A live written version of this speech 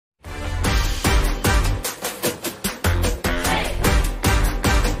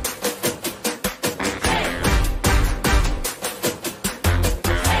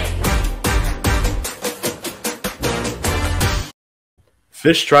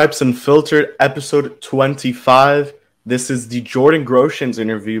Fish Stripes Unfiltered, episode 25. This is the Jordan Groshans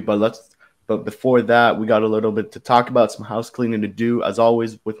interview, but before that, we got a little bit to talk about, some house cleaning to do, as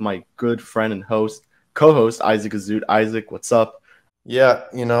always, with my good friend and co-host Isaac Azout. Isaac, what's up? Yeah,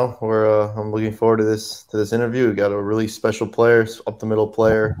 we're I'm looking forward to this interview. We got a really special player, up the middle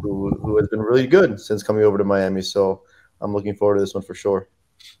player who has been really good since coming over to Miami. So I'm looking forward to this one for sure.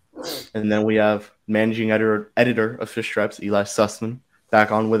 And then we have managing editor of Fish Stripes, Eli Sussman, back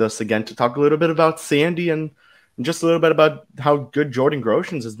on with us again to talk a little bit about Sandy and just a little bit about how good Jordan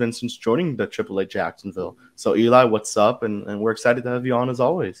Groshans has been since joining the AAA Jacksonville. So Eli, what's up? And we're excited to have you on as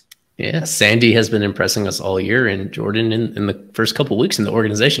always. Yeah, Sandy has been impressing us all year, and Jordan in the first couple of weeks in the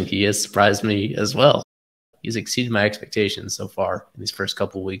organization, he has surprised me as well. He's exceeded my expectations so far in these first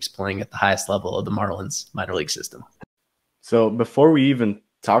couple of weeks playing at the highest level of the Marlins minor league system. So before we even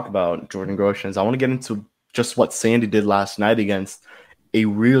talk about Jordan Groshans, I want to get into just what Sandy did last night against a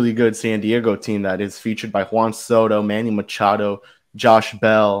really good San Diego team that is featured by Juan Soto, Manny Machado, Josh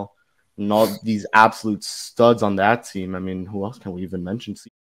Bell, and all these absolute studs on that team. I mean, who else can we even mention?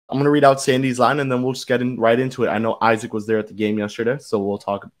 I'm going to read out Sandy's line, and then we'll just get right into it. I know Isaac was there at the game yesterday, so we'll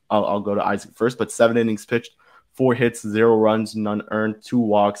talk. I'll go to Isaac first, but 7 innings pitched, 4 hits, 0 runs, none earned, 2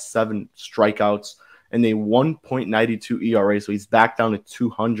 walks, 7 strikeouts, and a 1.92 ERA, so he's back down to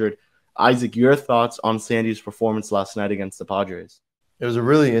 200. Isaac, your thoughts on Sandy's performance last night against the Padres? It was a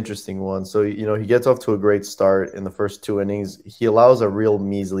really interesting one. So, he gets off to a great start in the first 2 innings. He allows a real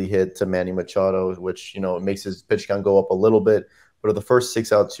measly hit to Manny Machado, which, makes his pitch count go up a little bit. But of the first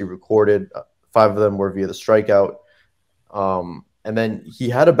 6 outs he recorded, 5 of them were via the strikeout. And then he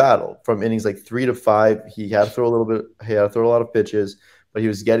had a battle from innings like 3 to 5. He had to throw a lot of pitches, but he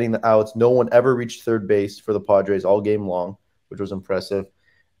was getting the outs. No one ever reached third base for the Padres all game long, which was impressive.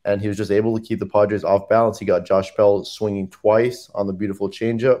 And he was just able to keep the Padres off balance. He got Josh Bell swinging twice on the beautiful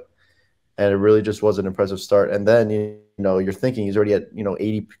changeup, and it really just was an impressive start. And then, you're thinking he's already at,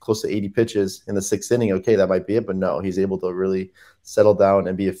 80, close to 80 pitches in the 6th inning. Okay, that might be it, but no, he's able to really settle down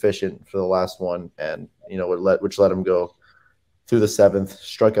and be efficient for the last one, and which let him go through the 7th,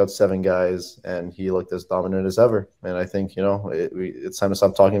 struck out 7 guys, and he looked as dominant as ever. And I think it's time to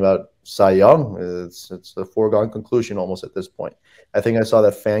stop talking about Cy Young. It's a foregone conclusion almost at this point. I think I saw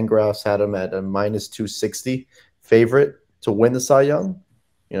that Fangraphs had him at a -260 favorite to win the Cy Young,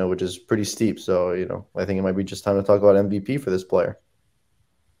 which is pretty steep. So I think it might be just time to talk about MVP for this player.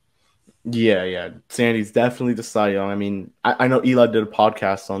 Yeah. Sandy's definitely the Cy Young. I mean, I know Eli did a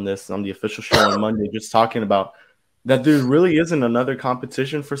podcast on this on the official show on Monday, just talking about that there really isn't another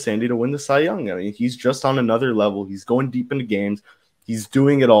competition for Sandy to win the Cy Young. I mean, he's just on another level. He's going deep into games. He's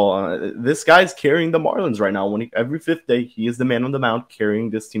doing it all. This guy's carrying the Marlins right now. Every 5th day, he is the man on the mound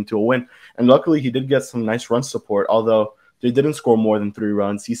carrying this team to a win. And luckily, he did get some nice run support, although they didn't score more than 3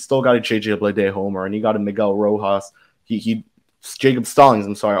 runs. He still got a J.J. Bleday homer, and he got a Miguel Rojas. Jacob Stallings,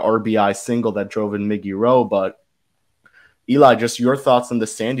 RBI single that drove in Miggy Rowe. But Eli, just your thoughts on the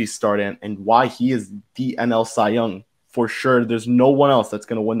Sandy start and why he is the NL Cy Young. For sure, there's no one else that's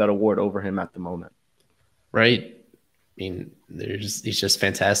going to win that award over him at the moment. Right. I mean, he's just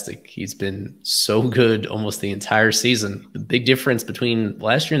fantastic. He's been so good almost the entire season. The big difference between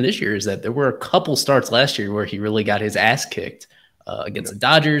last year and this year is that there were a couple starts last year where he really got his ass kicked against the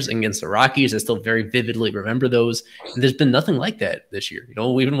Dodgers and against the Rockies. I still very vividly remember those. And there's been nothing like that this year.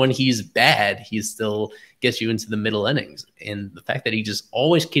 Even when he's bad, he still gets you into the middle innings. And the fact that he just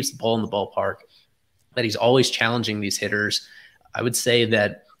always keeps the ball in the ballpark, that he's always challenging these hitters, I would say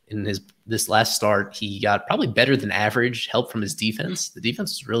that in this last start, he got probably better than average help from his defense. The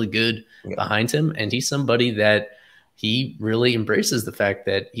defense was really good behind him, and he's somebody that he really embraces the fact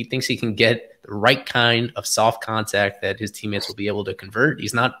that he thinks he can get the right kind of soft contact that his teammates will be able to convert.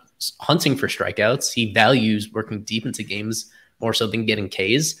 He's not hunting for strikeouts. He values working deep into games more so than getting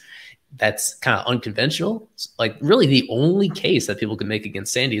Ks. That's kind of unconventional. Like, really, the only case that people can make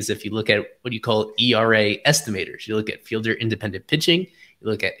against Sandy is if you look at what you call ERA estimators. You look at fielder independent pitching. You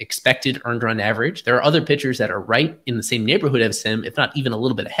look at expected earned run average. There are other pitchers that are right in the same neighborhood as him, if not even a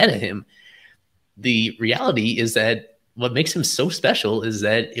little bit ahead of him. The reality is that what makes him so special is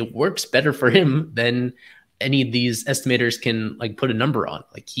that it works better for him than any of these estimators can put a number on.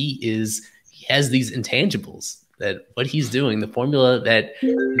 He has these intangibles that what he's doing, the formula that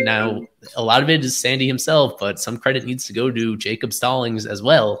now a lot of it is Sandy himself, but some credit needs to go to Jacob Stallings as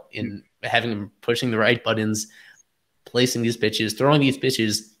well in having him pushing the right buttons, placing these pitches, throwing these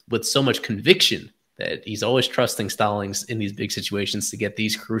pitches with so much conviction that he's always trusting Stallings in these big situations to get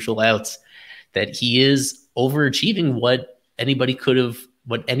these crucial outs, that he is overachieving what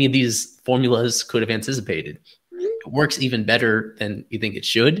any of these formulas could have anticipated. it works even better than you think it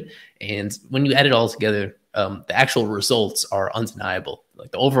should. And when you add it all together, the actual results are undeniable.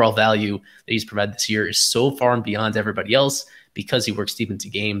 Like the overall value that he's provided this year is so far and beyond everybody else because he works deep into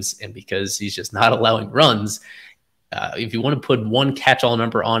games and because he's just not allowing runs. If you want to put one catch-all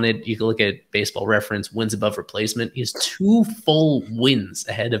number on it, you can look at Baseball Reference, wins above replacement. He has 2 full wins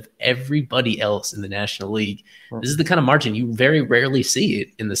ahead of everybody else in the National League. This is the kind of margin you very rarely see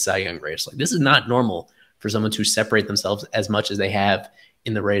it in the Cy Young race. Like, this is not normal for someone to separate themselves as much as they have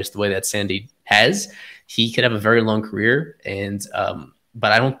in the race, the way that Sandy has. He could have a very long career, and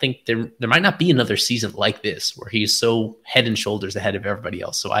but I don't think there might not be another season like this where he's so head and shoulders ahead of everybody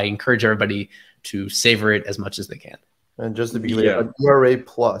else. So I encourage everybody to savor it as much as they can. And just to be clear, an ERA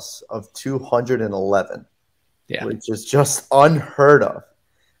plus of 211, which is just unheard of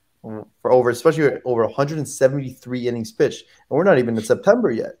for especially over 173 innings pitched. And we're not even in September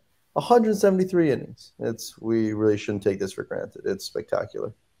yet. 173 innings. We really shouldn't take this for granted. It's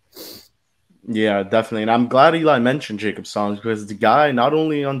spectacular. Yeah, definitely. And I'm glad Eli mentioned Jacob Stallings because the guy not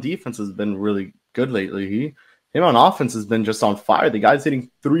only on defense has been really good lately, him on offense has been just on fire. The guy's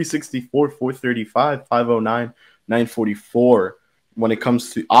hitting 364, 435, 509, 944 when it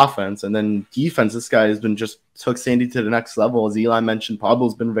comes to offense. And then defense, this guy has been just took Sandy to the next level. As Eli mentioned,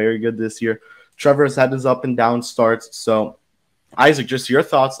 Pablo's been very good this year. Trevor has had his up and down starts. So, Isaac, just your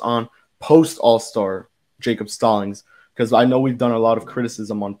thoughts on post-All-Star Jacob Stallings, because I know we've done a lot of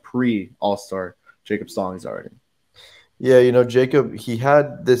criticism on pre-All-Star Jacob Stallings already. Yeah, Jacob, he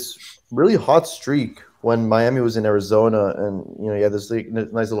had this really hot streak when Miami was in Arizona, and he had this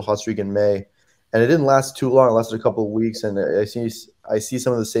nice little hot streak in May, and it didn't last too long. It lasted a couple of weeks, and I see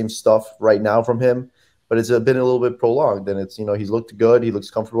some of the same stuff right now from him, but it's been a little bit prolonged. And it's he's looked good, he looks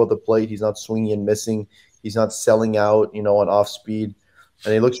comfortable at the plate, he's not swinging and missing, he's not selling out, on off speed,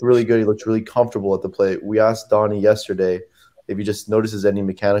 and he looks really good. He looks really comfortable at the plate. We asked Donnie yesterday if he just notices any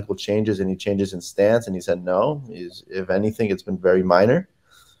mechanical changes, any changes in stance, and he said no. If anything, it's been very minor.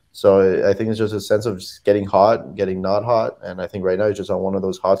 So I think it's just a sense of just getting hot, getting not hot. And I think right now he's just on one of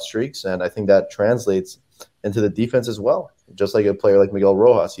those hot streaks. And I think that translates into the defense as well. Just like a player like Miguel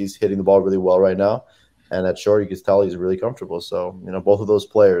Rojas, he's hitting the ball really well right now. And at short, you can tell he's really comfortable. So, both of those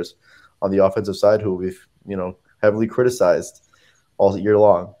players on the offensive side who we've, heavily criticized all year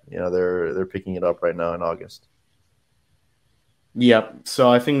long, they're picking it up right now in August. Yep.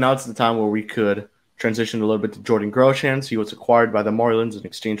 So I think now it's the time where we could transition a little bit to Jordan Groshans. He was acquired by the Marlins in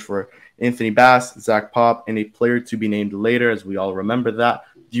exchange for Anthony Bass, Zach Pop, and a player to be named later, as we all remember that.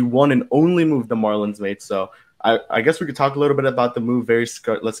 The one and only move the Marlins made. So I guess we could talk a little bit about the move.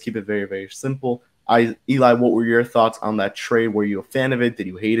 Let's keep it very, very simple. Eli, what were your thoughts on that trade? Were you a fan of it? Did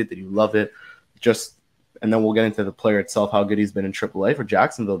you hate it? Did you love it? And then we'll get into the player itself, how good he's been in AAA for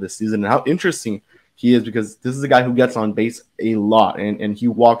Jacksonville this season, and how interesting he is, because this is a guy who gets on base a lot, and he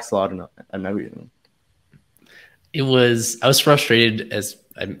walks a lot and everything. I was frustrated, as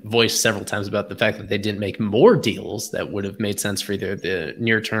I voiced several times, about the fact that they didn't make more deals that would have made sense for either the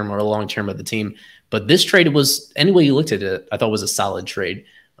near term or long term of the team. But this trade was, any way you looked at it, I thought was a solid trade.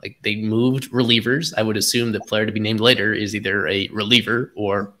 Like, they moved relievers. I would assume the player to be named later is either a reliever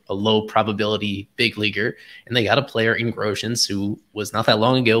or a low probability big leaguer. And they got a player in Groshans who was not that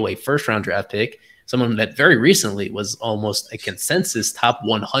long ago a first-round draft pick, someone that very recently was almost a consensus top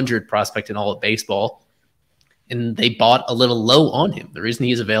 100 prospect in all of baseball. And they bought a little low on him. The reason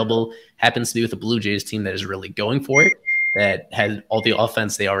he's available happens to be with a Blue Jays team that is really going for it, that had all the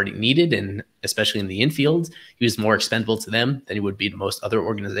offense they already needed, and especially in the infield, he was more expendable to them than he would be to most other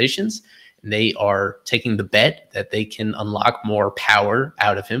organizations. And they are taking the bet that they can unlock more power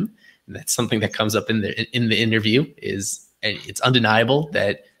out of him. And that's something that comes up in the interview. It's undeniable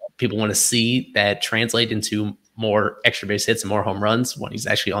that people want to see that translate into more extra base hits and more home runs when he's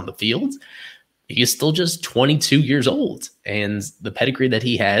actually on the field. He is still just 22 years old, and the pedigree that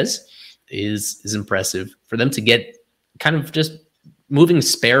he has is impressive. For them to get kind of just moving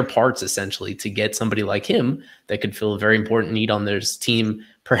spare parts, essentially, to get somebody like him that could fill a very important need on their team,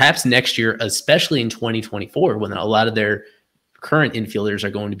 perhaps next year, especially in 2024, when a lot of their current infielders are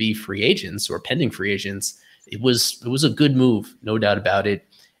going to be free agents or pending free agents. It was a good move, no doubt about it.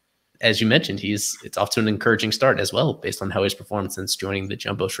 As you mentioned, it's off to an encouraging start as well, based on how he's performed since joining the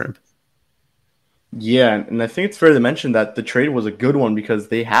Jumbo Shrimp. Yeah, and I think it's fair to mention that the trade was a good one because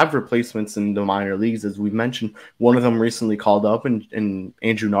they have replacements in the minor leagues. As we mentioned, one of them recently called up in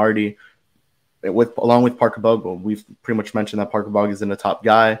Andrew Nardi along with Parker Bogle. We've pretty much mentioned that Parker Bogle is in the top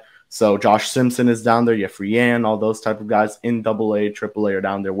guy. So Josh Simpson is down there. You have Freehan, all those type of guys in AA, AAA are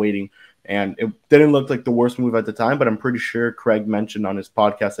down there waiting And it didn't look like the worst move at the time, but I'm pretty sure Craig mentioned on his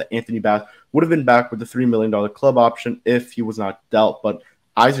podcast that Anthony Bass would have been back with the $3 million club option if he was not dealt. But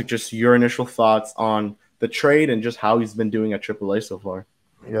Isaac, just your initial thoughts on the trade and just how he's been doing at AAA so far.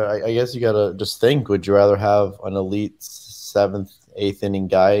 Yeah, I guess you got to just think, would you rather have an elite 7th, 8th inning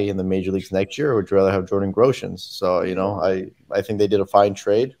guy in the major leagues next year, or would you rather have Jordan Groshans? So, I think they did a fine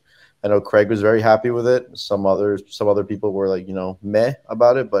trade. I know Craig was very happy with it. Some other people were like, meh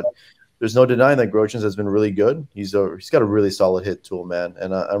about it, but there's no denying that Groshans has been really good. He's got a really solid hit tool, man,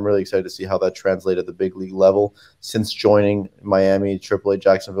 and I'm really excited to see how that translated at the big league level. Since joining Miami, AAA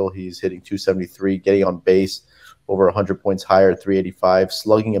Jacksonville, he's hitting 273, getting on base over 100 points higher, 385,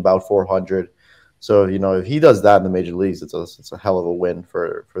 slugging about 400. So if he does that in the major leagues, it's a hell of a win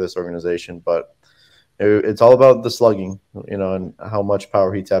for this organization. But it's all about the slugging, and how much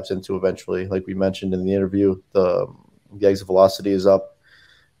power he taps into eventually. Like we mentioned in the interview, the exit velocity is up.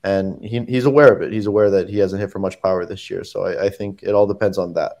 And he's aware of it. He's aware that he hasn't hit for much power this year. So I think it all depends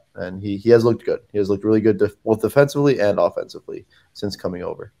on that. And he has looked good. He has looked really good both defensively and offensively since coming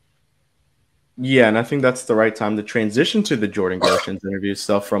over. Yeah, and I think that's the right time to transition to the Jordan Groshans interview.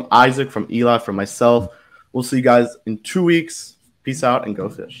 So from Isaac, from Eli, from myself, we'll see you guys in 2 weeks. Peace out and go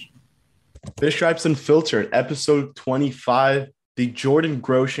fish. Fish Stripes Unfiltered, episode 25, the Jordan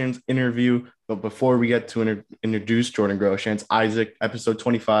Groshans interview. But before we get to introduce Jordan Groshans, Isaac, episode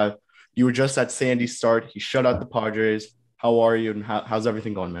 25, you were just at Sandy's start. He shut out the Padres. How are you, and how's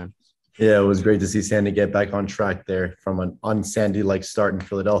everything going, man? Yeah, it was great to see Sandy get back on track there from an un-Sandy-like start in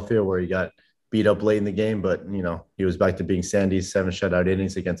Philadelphia where he got beat up late in the game. But, he was back to being Sandy's 7 shutout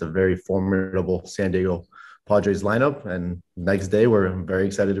innings against a very formidable San Diego Padres lineup. And next day, we're very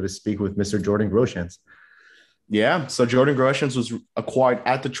excited to speak with Mr. Jordan Groshans. Yeah, so Jordan Groshans was acquired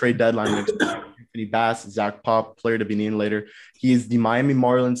at the trade deadline next to Anthony Bass, Zach Pop, player to be named later. He is the Miami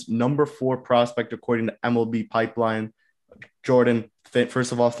Marlins number 4 prospect according to MLB Pipeline. Jordan,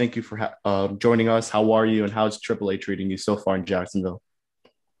 first of all, thank you for joining us. How are you, and how's AAA treating you so far in Jacksonville?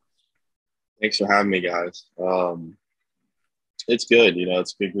 Thanks for having me, guys. It's good.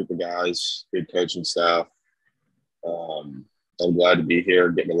 It's a good group of guys, good coaching staff. I'm glad to be here,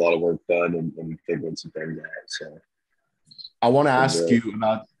 getting a lot of work done and figuring some things out. So, I want to ask you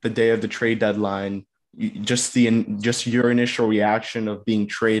about the day of the trade deadline. Just your initial reaction of being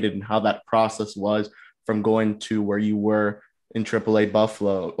traded and how that process was from going to where you were in AAA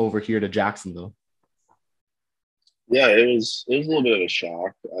Buffalo over here to Jacksonville. Yeah, it was a little bit of a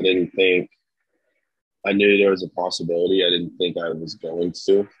shock. I knew there was a possibility. I didn't think I was going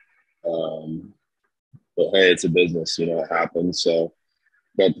to. But hey, it's a business, it happens. So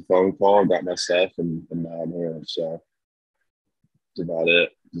got the phone call, got my stuff, and now I'm here. So that's about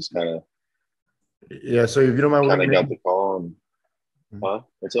it. Just kind of. Yeah. So if you don't mind, kind of got the call. And,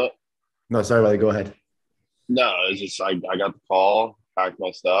 what's up? No, sorry, buddy. Go ahead. No, it's just I got the call, packed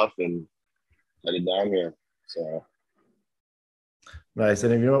my stuff, and headed down here. So. Nice.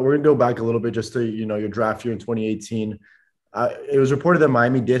 And we're gonna go back a little bit just to your draft year in 2018. It was reported that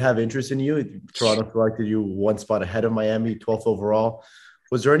Miami did have interest in you. Toronto selected you 1 spot ahead of Miami, 12th overall.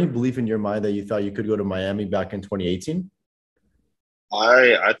 Was there any belief in your mind that you thought you could go to Miami back in 2018?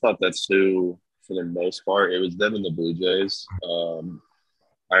 I thought that's who, for the most part, it was them and the Blue Jays.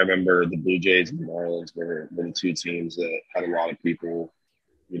 I remember the Blue Jays and the Marlins were the 2 teams that had a lot of people,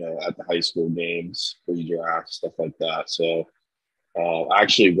 at the high school games, pre-draft, stuff like that. So I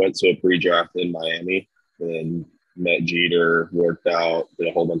actually went to a pre-draft in Miami and met Jeter, worked out, did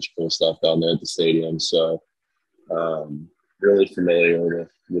a whole bunch of cool stuff down there at the stadium. So really familiar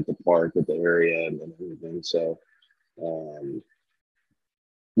with the park, with the area and everything. So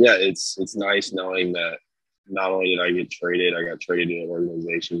yeah, it's nice knowing that not only did I get traded, I got traded to an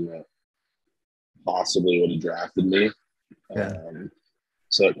organization that possibly would have drafted me. Yeah.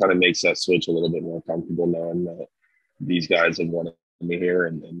 So it kind of makes that switch a little bit more comfortable knowing that these guys have wanted me here,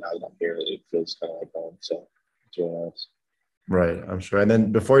 and now that I'm here, it feels kind of like home. So it's really nice. Right, I'm sure. And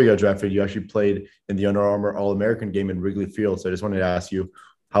then before you got drafted, you actually played in the Under Armour All-American game in Wrigley Field. So I just wanted to ask you,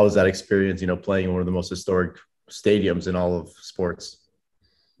 how was that experience, playing in one of the most historic stadiums in all of sports?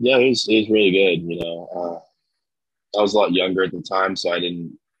 Yeah, it was really good. I was a lot younger at the time, so I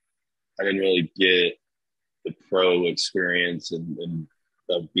didn't really get the pro experience and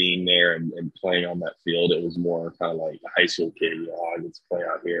of being there and playing on that field. It was more kind of like a high school kid. I get to play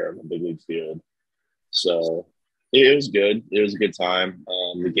out here on the big league field. So it was good. It was a good time.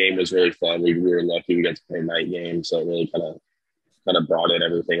 The game was really fun. We were lucky we got to play a night game, so it really kind of brought in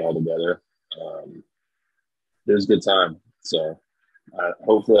everything all together. It was a good time. So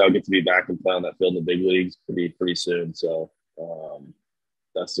hopefully I'll get to be back and play on that field in the big leagues pretty soon. So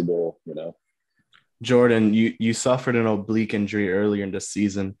that's the goal, you know. Jordan, you suffered an oblique injury earlier in the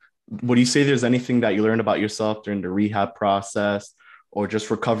season. Would you say there's anything that you learned about yourself during the rehab process or just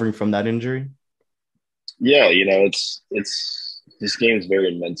recovering from that injury? Yeah, you know, it's this game is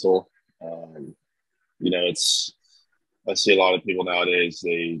very mental. You know, I see a lot of people nowadays,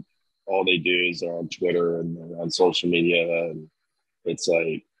 all they do is they're on Twitter and they're on social media, and it's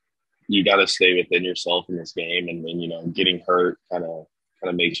like you got to stay within yourself in this game, and you know, getting hurt kind of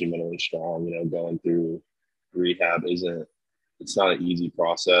makes you mentally strong. You know, going through rehab it's not an easy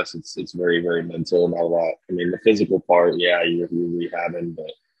process. It's very, very mental, not a lot. I mean, the physical part, yeah, you're rehabbing,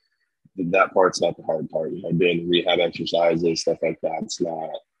 but that part's not the hard part. You know, doing the rehab exercises, stuff like that, it's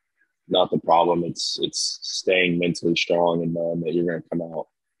not the problem. It's staying mentally strong and knowing that you're going to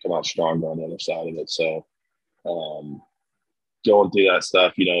come out stronger on the other side of it. So going through that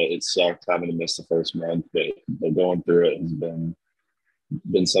stuff, you know, it sucked having to miss the first month, but going through it has been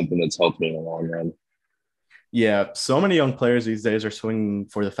something that's helped me in the long run. Yeah, so many young players these days are swinging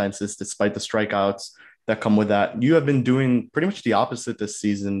for the fences despite the strikeouts that come with that. You have been doing pretty much the opposite this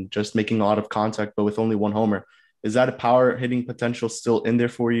season, just making a lot of contact, but with only one homer. Is that a power hitting potential still in there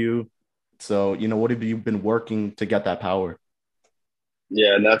for you? So, you know, what have you been working to get that power?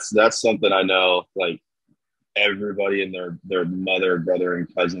 Yeah, and that's something I know like everybody and their mother, brother,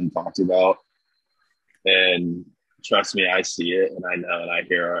 and cousin talks about. And trust me, I see it and I know and I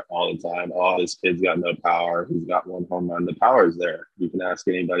hear it all the time. Oh, this kid's got no power. He's got one home run. The power is there. You can ask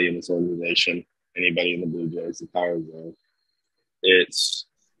anybody in this organization, anybody in the Blue Jays, the power is there.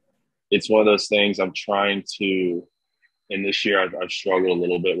 It's one of those things I'm trying to, and this year I've struggled a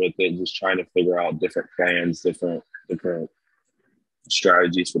little bit with it, just trying to figure out different plans, different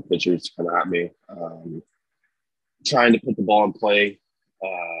strategies for pitchers to come at me. Trying to put the ball in play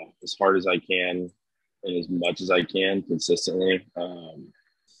as hard as I can and as much as I can consistently. Because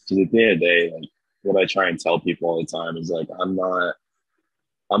at the end of the day, like what I try and tell people all the time is like I'm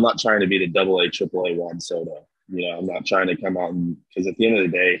not trying to be the AA, AAA Juan Soto. You know, I'm not trying to come out and because at the end of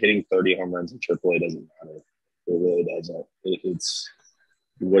the day, hitting 30 home runs in AAA doesn't matter. It really doesn't. It's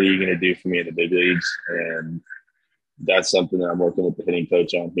what are you going to do for me in the big leagues? And that's something that I'm working with the hitting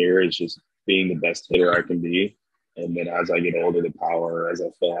coach on here is just being the best hitter I can be. And then as I get older, the power, as I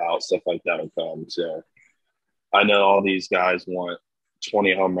fill out, stuff like that will come. So I know all these guys want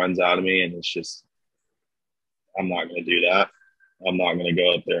 20 home runs out of me, and it's just I'm not going to do that. I'm not going to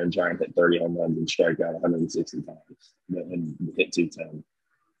go up there and try and hit 30 home runs and strike out 160 times and hit 210.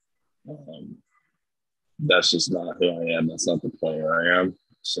 That's just not who I am. That's not the player I am.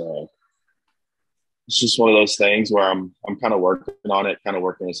 So it's just one of those things where I'm kind of working on it, kind of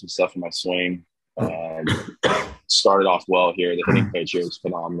working with some stuff in my swing. Started off well here. The hitting coach here is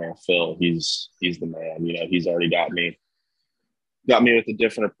phenomenal. Phil, he's the man. You know, he's already got me with a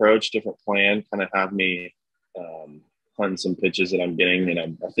different approach, different plan, kind of have me hunting some pitches that I'm getting.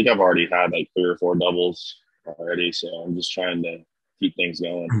 And I think I've already had like 3 or 4 doubles already. So I'm just trying to keep things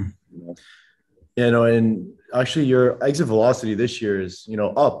going. You know? Yeah, no, and actually your exit velocity this year is, you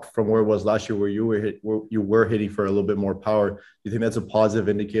know, up from where it was last year where you were hitting for a little bit more power. Do you think that's a positive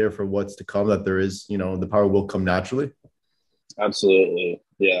indicator for what's to come, that there is, you know, the power will come naturally? Absolutely.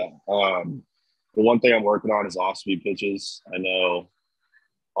 Yeah. The one thing I'm working on is off-speed pitches. I know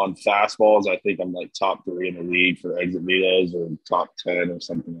on fastballs, I think I'm like top 3 in the league for exit velos or top 10 or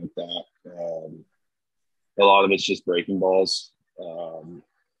something like that. A lot of it's just breaking balls.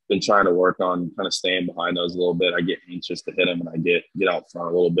 Been trying to work on kind of staying behind those a little bit. I get anxious to hit them and I get out front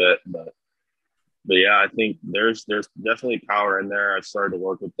a little bit, but yeah, I think there's definitely power in there. I started to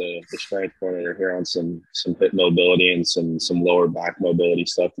work with the strength coordinator here on some hip mobility and some lower back mobility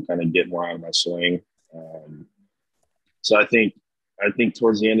stuff to kind of get more out of my swing. So I think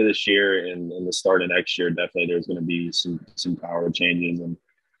towards the end of this year and the start of next year, definitely there's going to be some power changes. And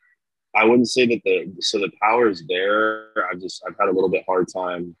I wouldn't say that the power is there. I've had a little bit hard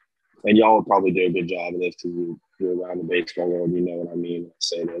time, and y'all will probably do a good job of this because you're around the baseball world. You know what I mean when I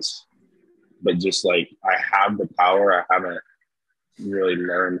say this. But just like I have the power, I haven't really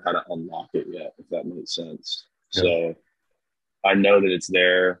learned how to unlock it yet, if that makes sense. Yeah. So I know that it's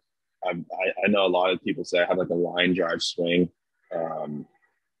there. I know a lot of people say I have like a line drive swing.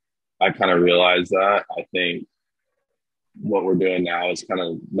 I kind of realized that. I think what we're doing now is kind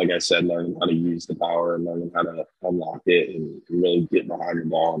of, like I said, learning how to use the power and learning how to unlock it and really get behind the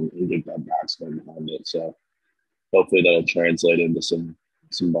ball and get that backswing behind it. So hopefully that'll translate into some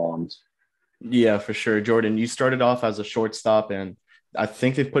bombs. Yeah, for sure. Jordan, you started off as a shortstop, and I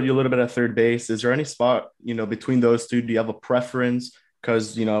think they put you a little bit at third base. Is there any spot, you know, between those two? Do you have a preference?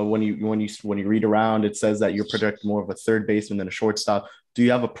 Because when you read around, it says that you're projected more of a third baseman than a shortstop. Do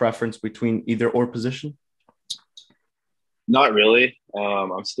you have a preference between either or position? Not really.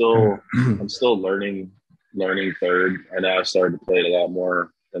 I'm still learning third. I know I've started to play it a lot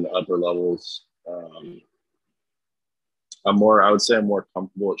more in the upper levels. I would say I'm more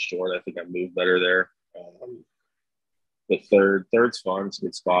comfortable at short. I think I move better there. But third's fun. It's a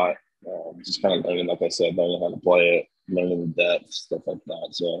good spot. Just kind of learning, like I said, learning how to play it, learning the depth, stuff like that.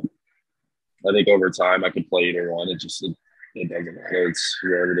 So I think over time I could play either one. It doesn't matter. It's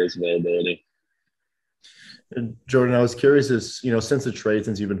wherever it is availability. And Jordan, I was curious, since the trade,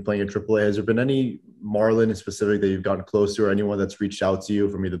 since you've been playing at AAA, has there been any Marlin in specific that you've gotten close to, or anyone that's reached out to you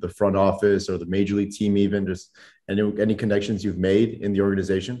from either the front office or the major league team, even just any connections you've made in the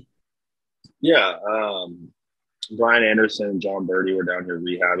organization? Yeah. Brian Anderson and John Birdie were down here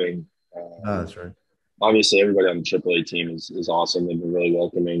rehabbing. That's right. Obviously, everybody on the AAA team is awesome. They've been really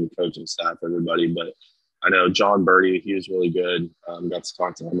welcoming, coaching staff, everybody. But I know John Birdie, he was really good. Got to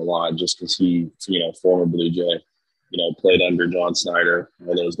talk to him a lot just because he, former Blue Jay, played under John Snyder,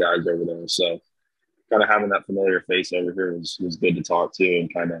 all those guys over there. So kind of having that familiar face over here was good to talk to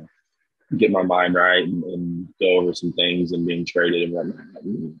and kind of get my mind right and go over some things and being traded and whatnot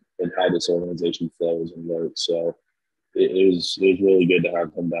and how this organization flows and works. So it was really good to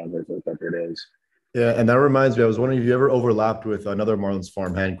have him down here for a couple of days. Yeah, and that reminds me, I was wondering if you ever overlapped with another Marlins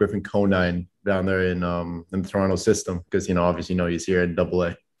farmhand, Griffin Conine, down there in the Toronto system, because obviously he's here in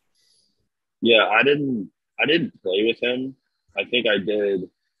AA. Yeah, I didn't play with him. I think I did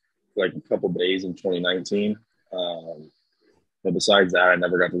like a couple days in 2019. But besides that, I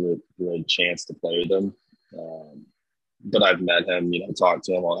never got the really chance to play with him. But I've met him, talked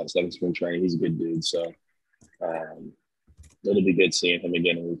to him, all that stuff in spring training. He's a good dude, so it'll be good seeing him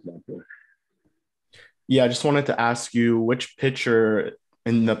again in reconnect. Yeah, I just wanted to ask you, which pitcher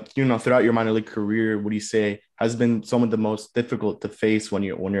in the throughout your minor league career would you say has been some of the most difficult to face when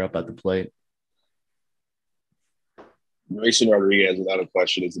you're up at the plate? Mason Rodriguez, without a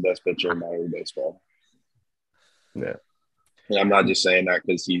question, is the best pitcher in minor league baseball. Yeah, and I'm not just saying that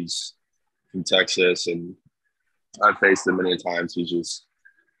because he's from Texas and I've faced him many times. I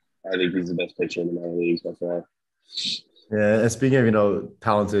think he's the best pitcher in the minor leagues by far. Yeah, and speaking of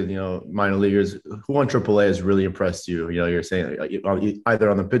talented minor leaguers, who on AAA has really impressed you? You're saying either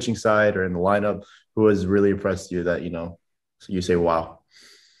on the pitching side or in the lineup, who has really impressed you that so you say wow?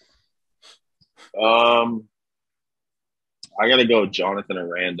 I got to go with Jonathan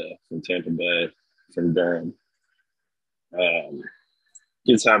Aranda from Tampa Bay, from Durham.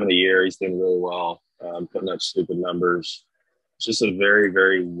 He's having a year. He's doing really well, putting up stupid numbers. Just a very,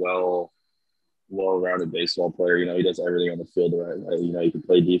 very well-rounded baseball player. He does everything on the field the right way. He can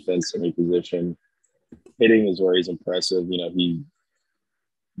play defense any position. Hitting is where he's impressive. He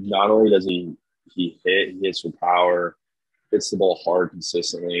not only does he hit, he hits for power, hits the ball hard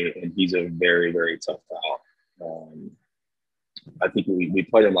consistently, and he's a very, very tough out. I think we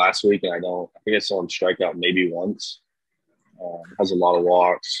played him last week, and I think I saw him strike out maybe once. Has a lot of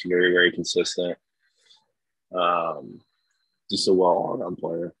walks, very, very consistent. Just a well-all-around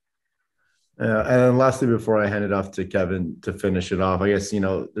player. And then lastly, before I hand it off to Kevin to finish it off, I guess,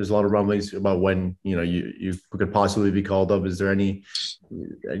 there's a lot of rumblings about when, you could possibly be called up. Is there any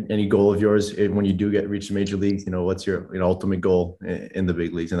goal of yours when you do reach the major leagues? What's your ultimate goal in the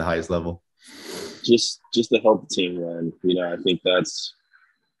big leagues, in the highest level? Just to help the team win. I think that's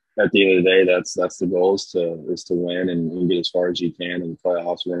at the end of the day, that's the goal is to win and get as far as you can in the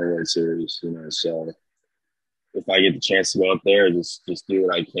playoffs, win a World Series. So if I get the chance to go up there, just do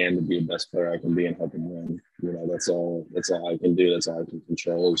what I can to be the best player I can be and help them win. That's all I can do. That's all I can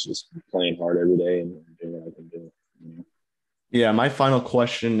control is just playing hard every day and doing what I can do. Yeah, my final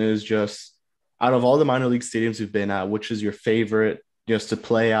question is just, out of all the minor league stadiums you've been at, which is your favorite just to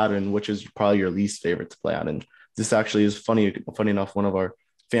play out and which is probably your least favorite to play out? And this actually is funny enough. One of our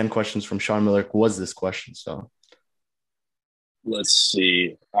fan questions from Sean Miller was this question. So let's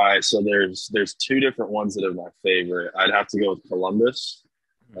see. All right, so there's two different ones that are my favorite. I'd have to go with Columbus,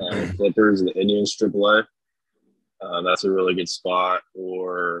 Clippers, and the Indians AAA. That's a really good spot.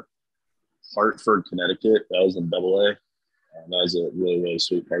 Or Hartford, Connecticut. That was in AA. That was a really, really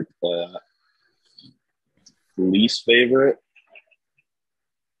sweet park to play at. Least favorite?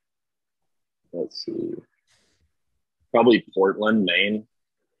 Let's see. Probably Portland, Maine.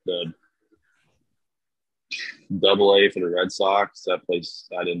 The AA for the Red Sox. That place,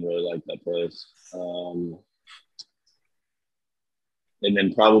 I didn't really like that place. And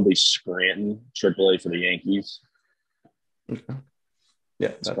then probably Scranton, AAA for the Yankees. Okay. Yeah,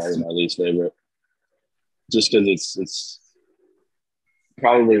 that's probably my least favorite. Just because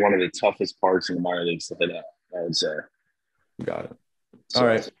probably one of the toughest parts in the minor leagues to hit at, I would say. Got it. So, All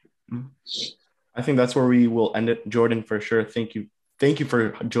right. I think that's where we will end it. Jordan, for sure. Thank you for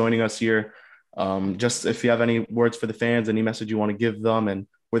joining us here. Just if you have any words for the fans, any message you want to give them, and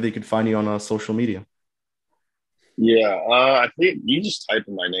where they could find you on social media. Yeah, I think you just type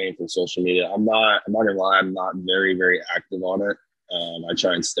in my name for social media. I'm not gonna lie, I'm not very, very active on it. I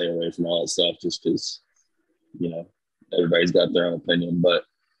try and stay away from all that stuff just because, everybody's got their own opinion. But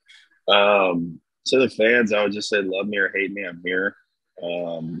to the fans, I would just say, love me or hate me, I'm here.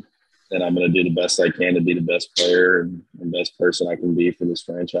 And I'm going to do the best I can to be the best player and best person I can be for this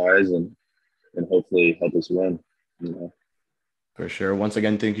franchise and hopefully help us win. For sure. Once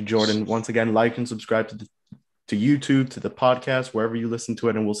again, thank you, Jordan. Once again, like and subscribe to YouTube, to the podcast, wherever you listen to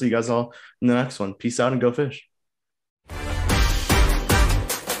it. And we'll see you guys all in the next one. Peace out and go fish.